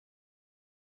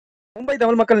மும்பை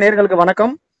தமிழ் மக்கள் நேயர்களுக்கு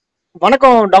வணக்கம்.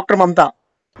 வணக்கம் டாக்டர் மம்தா.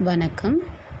 வணக்கம்.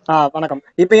 வணக்கம்.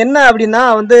 இப்ப என்ன அப்படின்னா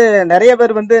நிறைய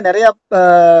பேர் நிறைய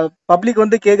பப்ளிக்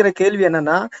கேக்குற கேள்வி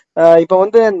என்னன்னா,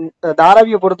 இப்ப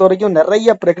தாராவியை பொறுத்த வரைக்கும்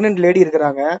நிறைய பிரெக்னென்ட் லேடி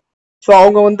இருக்கிறாங்க. ஸோ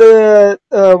அவங்க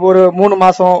ஒரு 3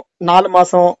 மாசம் 4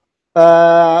 மாசம்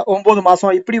 9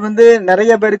 மாசம் இப்படி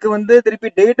நிறைய பேருக்கு திருப்பி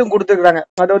டேட்டும் கொடுத்துருக்காங்க.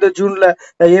 அதாவது ஜூன்ல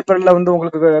ஏப்ரல்ல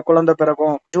உங்களுக்கு குழந்தை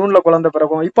பிறக்கும், ஜூன்ல குழந்தை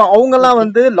பிறக்கும். இப்போ அவங்க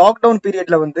எல்லாம் லாக்டவுன்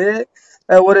பீரியட்ல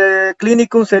ஒரு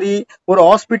கிளினிக்கும் சரி ஒரு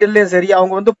ஹாஸ்பிட்டல்லயும் சரி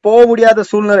அவங்க போக முடியாத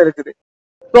சூழ்நிலை இருக்குது.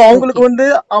 ஸோ அவங்களுக்கு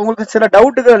அவங்களுக்கு சில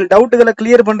டவுட்டுகளை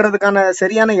கிளியர் பண்றதுக்கான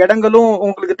சரியான இடங்களும்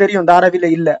உங்களுக்கு தெரியும் தாராவில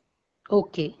இல்ல.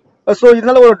 ஓகே. சோ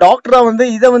இதனால ஒரு டாக்டரா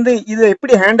இதை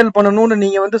எப்படி ஹேண்டில் பண்ணணும்னு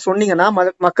நீங்க சொன்னீங்கன்னா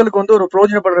மக்களுக்கு ஒரு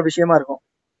பிரயோஜனப்படுற விஷயமா இருக்கும்.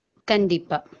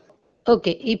 கண்டிப்பா.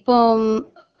 ஓகே. இப்போ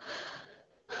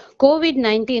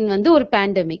COVID-19 ஒரு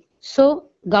பேண்டமிக். ஸோ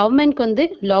கவர்மெண்ட்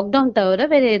லாக்டவுன் தவிர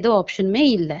வேற ஏதோ ஆப்ஷனுமே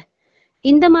இல்லை.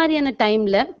 இந்த மாதிரியான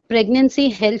டைம்ல pregnancy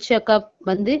health checkup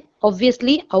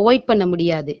obviously avoid பண்ண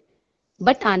முடியாது.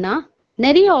 பட் ஆனா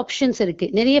நிறைய ஆப்ஷன்ஸ் இருக்கு,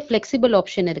 நிறைய ஃபிளெக்சிபிள்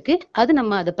ஆப்ஷன் இருக்கு. அது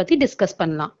நம்ம அதை பத்தி டிஸ்கஸ்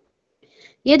பண்ணலாம்.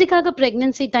 எதுக்காக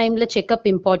பிரெக்னன்சி டைம்ல செக்அப்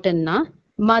இம்பார்ட்டன்ட்னா,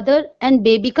 மதர் அண்ட்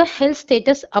பேபிக்கு ஹெல்த்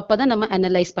ஸ்டேட்டஸ் அப்பதான் நம்ம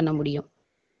அனலைஸ் பண்ண முடியும்.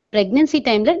 பிரெக்னன்சி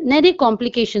டைம்ல நிறைய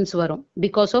காம்ப்ளிகேஷன்ஸ் வரும்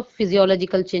பிகாஸ் ஆஃப்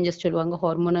பிசியாலஜிக்கல் சேஞ்சஸ் சொல்லுவாங்க,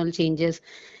 ஹார்மோனல் சேஞ்சஸ்,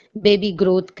 பேபி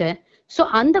க்ரோத்க்கு. ஸோ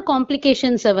அந்த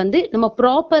காம்ப்ளிகேஷன்ஸை நம்ம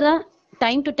ப்ராப்பரா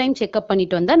டைம் டு டைம் செக்அப்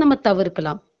பண்ணிட்டு வந்தா நம்ம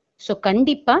தவிர்க்கலாம். ஸோ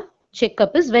கண்டிப்பா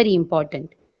செக்அப் இஸ் வெரி இம்பார்ட்டன்ட்.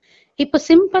 இப்போ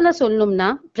சிம்பிளா சொல்லணும்னா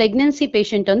பிரெக்னன்சி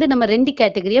பேஷண்ட் நம்ம 2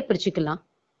 கேட்டகரியா பிரிச்சுக்கலாம்.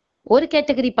 ஒரு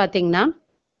கேட்டகரி பாத்தீங்கன்னா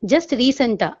ஜஸ்ட்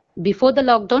ரீசெண்டா before the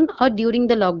lockdown R during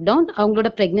the lockdown அவங்களோட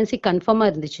பிரெக்னன்சி கன்ஃபார்மா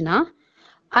இருந்துச்சுன்னா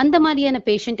அந்த மாதிரியான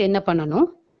பேஷண்ட் என்ன பண்ணணும்.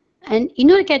 அண்ட்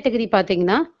இன்னொரு கேட்டகரி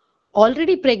பாத்தீங்கன்னா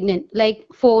ஆல்ரெடி பிரெக்னென்ட் லைக்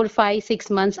 4, 5, 6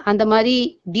 months அந்த மாதிரி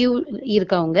டியூ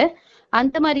இருக்கவங்க,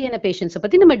 அந்த மாதிரியான பேஷண்ட்ஸை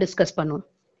பத்தி நம்ம டிஸ்கஸ் பண்ணுவோம்.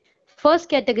 ஃபர்ஸ்ட்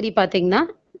கேட்டகரி பாத்தீங்கன்னா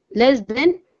less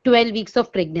than 12 weeks of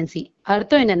pregnancy.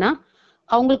 அர்த்தம் என்னன்னா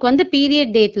அவங்களுக்கு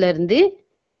பீரியட் டேட்ல இருந்து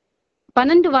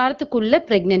 12 வாரத்துக்குள்ள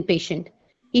பிரெக்னென்ட் பேஷண்ட்.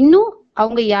 இன்னும்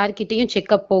அவங்க யார்கிட்டையும்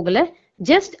செக்அப் போகல,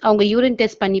 ஜஸ்ட் அவங்க யூரின்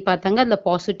டெஸ்ட் பண்ணி பார்த்தாங்க, அதுல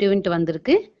பாசிட்டிவ்ன்ட்டு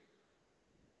வந்திருக்கு.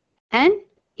 அண்ட்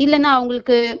இல்லைன்னா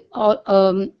அவங்களுக்கு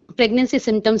பிரெக்னன்சி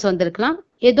சிம்டம்ஸ் வந்திருக்கலாம்,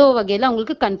 ஏதோ வகையில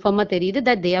அவங்களுக்கு கன்ஃபார்மா தெரியுது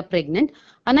தட் தே ஆர் பிரெக்னென்ட்.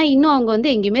 ஆனா இன்னும் அவங்க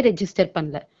எங்கேயுமே ரெஜிஸ்டர்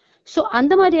பண்ணல. ஸோ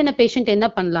அந்த மாதிரியான பேஷண்ட் என்ன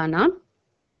பண்ணலாம்னா,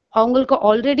 அவங்களுக்கு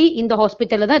ஆல்ரெடி இந்த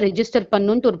ஹாஸ்பிட்டல்ல தான் ரெஜிஸ்டர்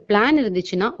பண்ணணும்னு ஒரு பிளான்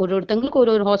இருந்துச்சுன்னா, ஒருத்தவங்களுக்கு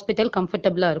ஒரு ஹாஸ்பிட்டல்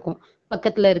கம்ஃபர்டபுளா இருக்கும்,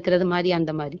 பக்கத்துல இருக்கிறது மாதிரி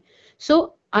அந்த மாதிரி. ஸோ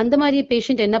அந்த மாதிரி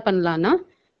பேஷண்ட் என்ன பண்ணலாம்னா,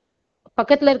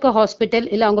 பக்கத்துல இருக்க ஹாஸ்பிட்டல்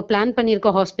இல்ல அவங்க பிளான் பண்ணியிருக்க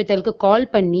ஹாஸ்பிட்டலுக்கு கால்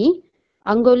பண்ணி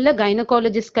அங்க உள்ள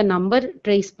கைனகாலஜிஸ்ட்க நம்பர்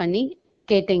ட்ரேஸ் பண்ணி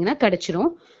கேட்டீங்கன்னா கிடைச்சிரும்.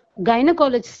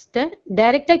 கைனகாலஜிஸ்ட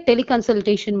டைரக்டா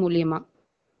டெலிகன்சல்டேஷன் மூலியமா,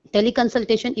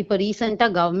 டெலிகன்சல்டேஷன் இப்போ ரீசெண்டா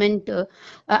கவர்மெண்ட்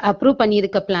அப்ரூவ்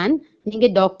பண்ணியிருக்க பிளான், நீங்க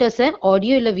டாக்டர்ஸை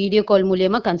ஆடியோ இல்ல வீடியோ கால்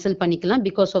மூலியமா கன்சல்ட் பண்ணிக்கலாம்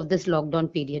because of this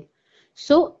lockdown period.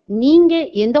 So நீங்க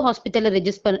எந்த ஹாஸ்பிட்டல்ல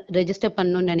ரெஜிஸ்டர்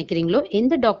பண்ணணும்னு நினைக்கிறீங்களோ,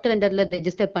 எந்த டாக்டர் அண்டர்ல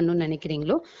ரெஜிஸ்டர் பண்ணணும்னு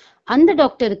நினைக்கிறீங்களோ அந்த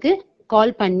டாக்டருக்கு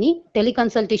கால் பண்ணி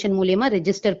டெலிகன்சல்டேஷன் மூலியமா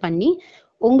ரெஜிஸ்டர் பண்ணி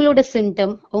உங்களோட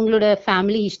சிம்டம், உங்களோட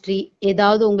ஃபேமிலி ஹிஸ்டரி,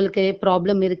 ஏதாவது உங்களுக்கு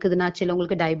ப்ராப்ளம் இருக்குதுன்னா,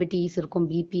 சிலவங்களுக்கு டயபெட்டிஸ் இருக்கும்,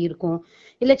 பிபி இருக்கும்,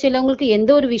 இல்ல சிலவங்களுக்கு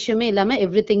எந்த ஒரு விஷயமே இல்லாம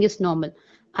எவ்ரி திங் இஸ் நார்மல்,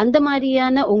 அந்த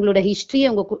மாதிரியான உங்களோட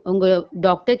ஹிஸ்டரியை உங்க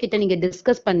டாக்டர் கிட்ட நீங்க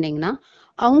டிஸ்கஸ் பண்ணீங்கன்னா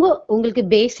அவங்க உங்களுக்கு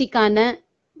பேசிக்கான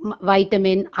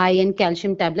vitamin, iron,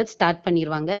 calcium tablet start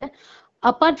பண்ணிடுவாங்க.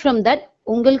 அப்பார்ட் ஃப்ரம் தட்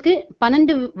உங்களுக்கு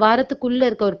 12 வாரத்துக்குள்ள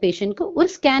இருக்க ஒரு பேஷண்ட்க்கு ஒரு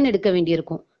ஸ்கேன் எடுக்க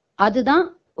வேண்டியிருக்கும். அதுதான்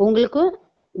உங்களுக்கு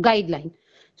கைட்லைன்.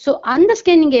 ஸோ அந்த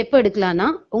ஸ்கேன் நீங்க எப்போ எடுக்கலாம்னா,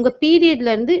 உங்க பீரியட்ல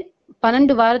இருந்து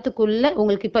 12 வாரத்துக்குள்ள.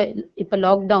 உங்களுக்கு இப்ப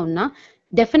லாக்டவுன்னா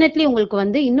டெஃபினெட்லி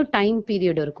உங்களுக்கு இன்னும் டைம்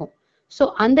பீரியட் இருக்கும். ஸோ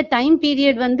அந்த டைம்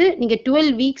பீரியட் நீங்க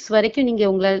 12 weeks வரைக்கும் நீங்க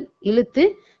உங்களை இழுத்து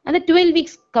அந்த 12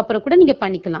 weeksக்கு அப்புறம் கூட நீங்க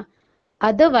பண்ணிக்கலாம்.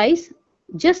 Otherwise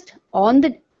just on the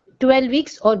 12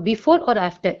 weeks or before or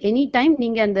after any time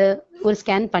நீங்க அந்த ஒரு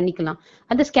ஸ்கேன் பண்ணிக்கலாம்.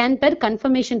 அந்த ஸ்கேன் பேர்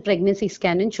கன்ஃபர்மேஷன் பிரெக்னன்சி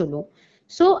ஸ்கேன்னு சொல்லுவோம்.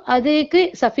 ஸோ அதுக்கு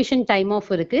சஃபிஷியன்ட் டைம்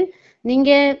ஆஃப் இருக்கு. நீங்க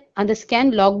அந்த ஸ்கேன்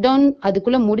லாக்டவுன்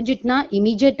அதுக்குள்ள முடிஞ்சிட்டுனா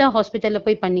இமீடியட்டா ஹாஸ்பிட்டல்ல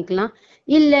போய் பண்ணிக்கலாம்.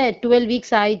 இல்ல 12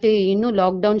 weeks ஆயிட்டு இன்னும்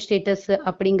லாக்டவுன் ஸ்டேட்டஸ்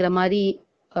அப்படிங்கிற மாதிரி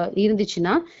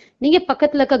இருந்துச்சுன்னா நீங்க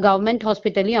பக்கத்துல இருக்க கவர்மெண்ட்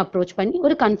ஹாஸ்பிட்டலையும் அப்ரோச் பண்ணி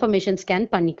ஒரு கன்ஃபர்மேஷன் ஸ்கேன்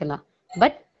பண்ணிக்கலாம்.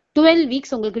 பட் 12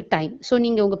 weeks உங்களுக்கு டைம். ஸோ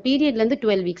நீங்க உங்க பீரியட்ல இருந்து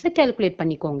 12 weeks கால்குலேட்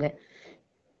பண்ணிக்கோங்க.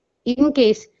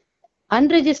 இன்கேஸ்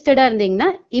அன்ரெஜிஸ்டர்டா இருந்தீங்கன்னா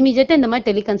இமீடியட்டா இந்த மாதிரி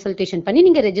டெலிகன்சல்டேஷன் பண்ணி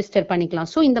நீங்க ரெஜிஸ்டர் பண்ணிக்கலாம்.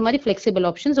 ஸோ இந்த மாதிரி ஃபிளெக்சிபிள்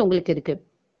ஆப்ஷன்ஸ் உங்களுக்கு இருக்கு.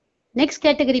 நெக்ஸ்ட்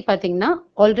கேட்டகரி பாத்தீங்கன்னா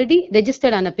ஆல்ரெடி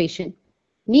ரெஜிஸ்டர்ட் ஆன பேஷண்ட்.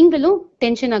 நீங்களும்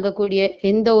டென்ஷன் ஆகக்கூடிய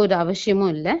எந்த ஒரு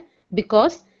அவசியமும் இல்லை.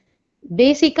 பிகாஸ்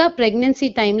பேசிக்கா பிரெக்னன்சி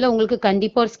டைம்ல உங்களுக்கு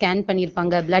கண்டிப்பா ஒரு ஸ்கேன்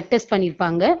பண்ணிருப்பாங்க, பிளட் டெஸ்ட்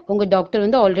பண்ணிருப்பாங்க. உங்க டாக்டர்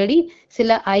வந்து ஆல்ரெடி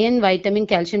சில iron, vitamin,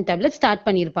 calcium tablet start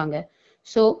பண்ணிருப்பாங்க.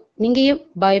 ஸோ நீங்க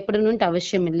பயப்படணும்னு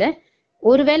அவசியம் இல்லை.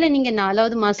 ஒருவேளை நீங்க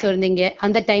 4வது மாசம் இருந்தீங்க,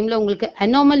 அந்த டைம்ல உங்களுக்கு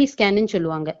அனாமலி ஸ்கேன்னு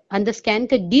சொல்லுவாங்க, அந்த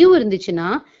ஸ்கேனுக்கு டியூ இருந்துச்சுன்னா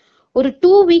ஒரு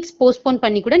 2 வீக்ஸ் போஸ்ட்போன்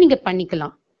பண்ணி கூட நீங்க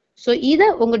பண்ணிக்கலாம். ஸோ இதை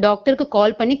உங்க டாக்டருக்கு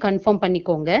கால் பண்ணி கன்ஃபார்ம்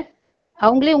பண்ணிக்கோங்க,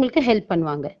 அவங்களே உங்களுக்கு ஹெல்ப்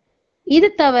பண்ணுவாங்க. இது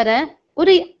தவிர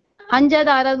ஒரு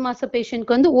 5வது 6வது மாச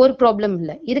பேஷண்ட்க்கு வந்து ஒரு ப்ராப்ளம்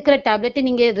இல்லை. இருக்கிற டேப்லெட்டை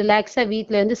நீங்க ரிலாக்ஸா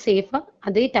வீட்ல இருந்து சேஃபா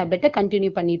அதே டேப்லெட்டை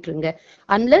கண்டினியூ பண்ணிட்டு இருங்க,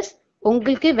 அன்லஸ்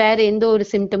உங்களுக்கு வேற எந்த ஒரு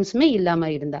சிம்டம்ஸுமே இல்லாம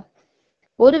இருந்தா.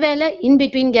 ஒருவேளை இன்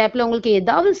பிட்வீன் கேப்ல உங்களுக்கு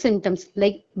ஏதாவது சிம்டம்ஸ்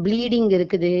லைக் ப்ளீடிங்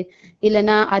இருக்குது,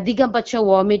 இல்லைன்னா அதிகபட்சம்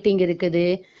வாமிட்டிங் இருக்குது,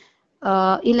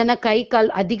 இல்லைன்னா கை கால்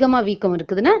அதிகமா வீக்கம்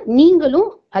இருக்குதுன்னா நீங்களும்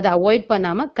அதை அவாய்ட்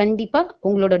பண்ணாம கண்டிப்பா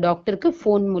உங்களோட டாக்டருக்கு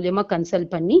ஃபோன் மூலியமா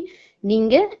கன்சல்ட் பண்ணி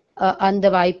நீங்க அந்த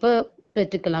வாய்ப்பை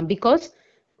பெற்றுக்கலாம். பிகாஸ்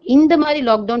இந்த மாதிரி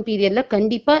லாக்டவுன் பீரியட்ல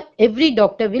கண்டிப்பா every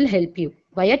doctor will help you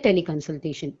via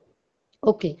teleconsultation.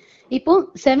 Okay, இப்போ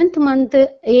 7th மந்த்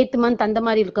 8th மந்த் அந்த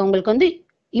மாதிரி இருக்கவங்களுக்கு வந்து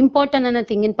இம்பார்ட்டன்டான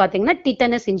திங்னு பாத்தீங்கன்னா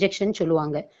டிட்டனஸ் இன்ஜெக்ஷன்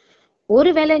சொல்லுவாங்க.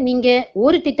 ஒருவேளை நீங்க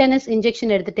ஒரு டிட்டனஸ்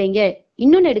இன்ஜெக்ஷன் எடுத்துட்டீங்க,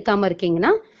 இன்னொன்னு எடுக்காம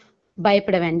இருக்கீங்கன்னா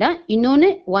பயப்பட வேண்டாம். இன்னொன்னு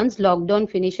ஒன்ஸ் லாக்டவுன்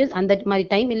பினிஷஸ் அந்த மாதிரி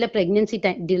டைம் இல்ல பிரெக்னன்சி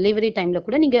டைம், டெலிவரி டைம்ல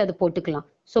கூட நீங்க அதை போட்டுக்கலாம்.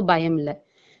 ஸோ பயம் இல்லை.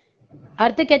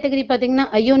 அடுத்த கேட்டகரி பாத்தீங்கன்னா,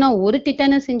 ஐயோ நான் ஒரு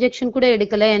டிட்டனஸ் இன்ஜெக்ஷன் கூட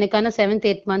எடுக்கல, எனக்கான 7th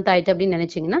 8th மந்த் ஆயிட்டு அப்படின்னு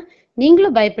நினைச்சீங்கன்னா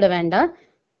நீங்களும் பயப்பட வேண்டாம்.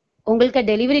 உங்களுக்கு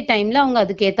டெலிவரி டைம்ல அவங்க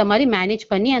அதுக்கு ஏத்த மாதிரி மேனேஜ்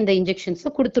பண்ணி அந்த இன்ஜெக்ஷன்ஸ்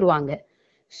கொடுத்துருவாங்க.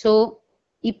 ஸோ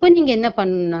இப்போ நீங்க என்ன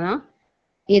பண்ணணும்னா,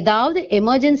 ஏதாவது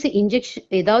எமர்ஜென்சி இன்ஜெக்ஷன்,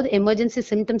 ஏதாவது எமர்ஜென்சி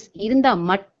சிம்டம்ஸ் இருந்தா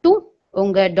மட்டும்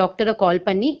உங்க டாக்டரை கால்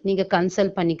பண்ணி நீங்க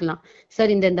கன்சல்ட் பண்ணிக்கலாம்.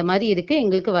 சார் இந்த மாதிரி இருக்கு,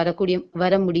 எங்களுக்கு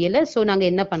வர முடியல, ஸோ நாங்க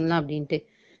என்ன பண்ணலாம் அப்படின்ட்டு.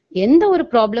 எந்த ஒரு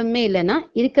ப்ராப்ளமே இல்லைன்னா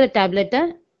இருக்கிற டேப்லெட்டை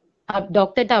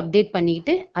டாக்டர்கிட்ட அப்டேட்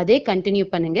பண்ணிட்டு அதே கண்டினியூ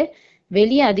பண்ணுங்க.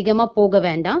 வெளியே அதிகமா போக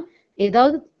வேண்டாம்.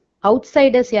 ஏதாவது அவுட்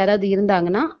சைடர்ஸ் யாராவது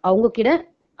இருந்தாங்கன்னா அவங்க கிட்ட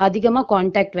அதிகமா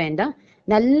கான்டாக்ட் வேண்டாம்.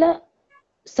 நல்லா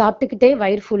சாப்பிட்டுக்கிட்டே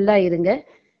வயிறு ஃபுல்லா இருங்க,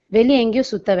 வெளியே எங்கேயும்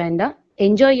சுத்த வேண்டாம்.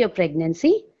 Enjoy your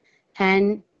pregnancy.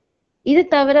 அண்ட் இது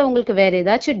தவிர உங்களுக்கு வேற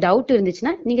ஏதாச்சும் டவுட்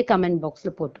இருந்துச்சுன்னா நீங்க கமெண்ட்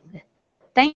பாக்ஸ்ல போட்டுருங்க.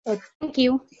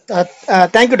 தேங்க்யூ.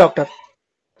 Thank you doctor.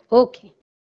 ஓகே.